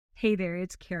Hey there,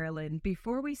 it's Carolyn.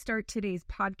 Before we start today's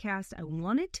podcast, I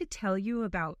wanted to tell you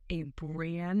about a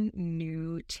brand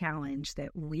new challenge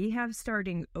that we have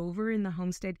starting over in the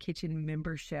Homestead Kitchen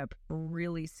membership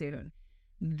really soon.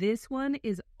 This one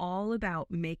is all about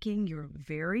making your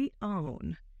very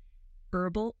own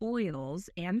herbal oils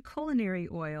and culinary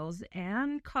oils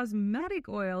and cosmetic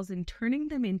oils and turning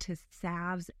them into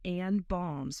salves and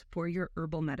balms for your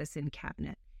herbal medicine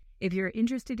cabinet. If you're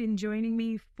interested in joining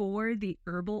me for the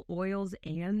Herbal Oils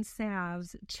and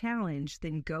Salves Challenge,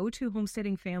 then go to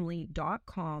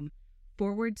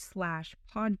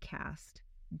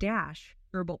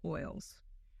homesteadingfamily.com/podcast-herbal oils.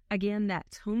 Again,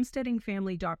 that's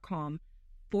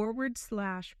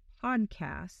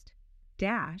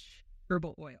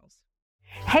homesteadingfamily.com/podcast-herbal oils.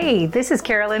 Hey, this is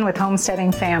Carolyn with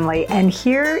Homesteading Family, and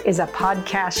here is a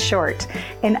podcast short.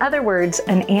 In other words,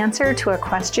 an answer to a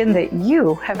question that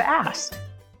you have asked.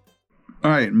 All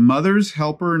right, Mother's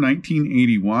Helper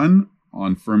 1981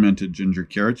 on fermented ginger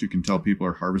carrots. You can tell people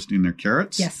are harvesting their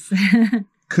carrots. Yes.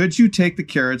 Could you take the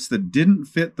carrots that didn't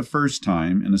fit the first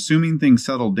time and assuming things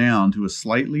settled down to a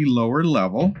slightly lower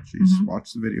level, she's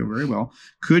watched the video very well,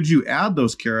 could you add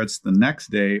those carrots the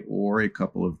next day or a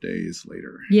couple of days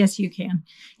later? Yes, you can.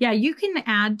 Yeah, you can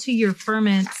add to your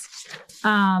ferments,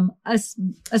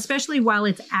 especially while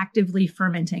it's actively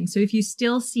fermenting. So if you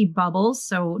still see bubbles,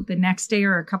 so the next day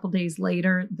or a couple days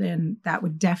later, then that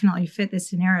would definitely fit this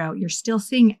scenario. You're still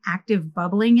seeing active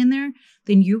bubbling in there,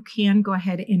 then you can go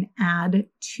ahead and add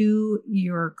to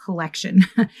your collection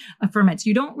of ferments.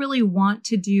 You don't really want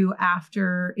to do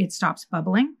after it stops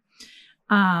bubbling,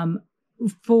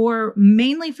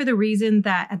 mainly for the reason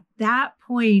that at that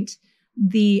point,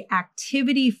 the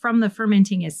activity from the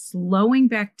fermenting is slowing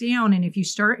back down. And if you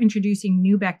start introducing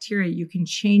new bacteria, you can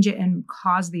change it and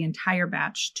cause the entire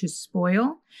batch to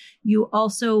spoil. You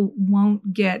also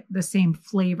won't get the same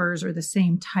flavors or the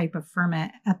same type of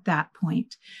ferment at that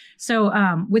point. So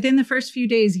within the first few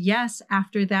days, yes.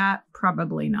 After that,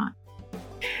 probably not.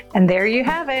 And there you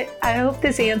have it. I hope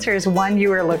this answer is one you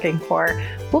were looking for.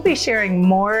 We'll be sharing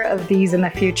more of these in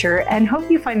the future and hope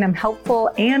you find them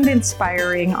helpful and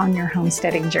inspiring on your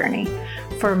homesteading journey.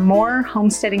 For more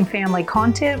Homesteading Family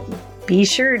content, be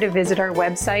sure to visit our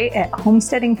website at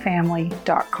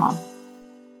homesteadingfamily.com.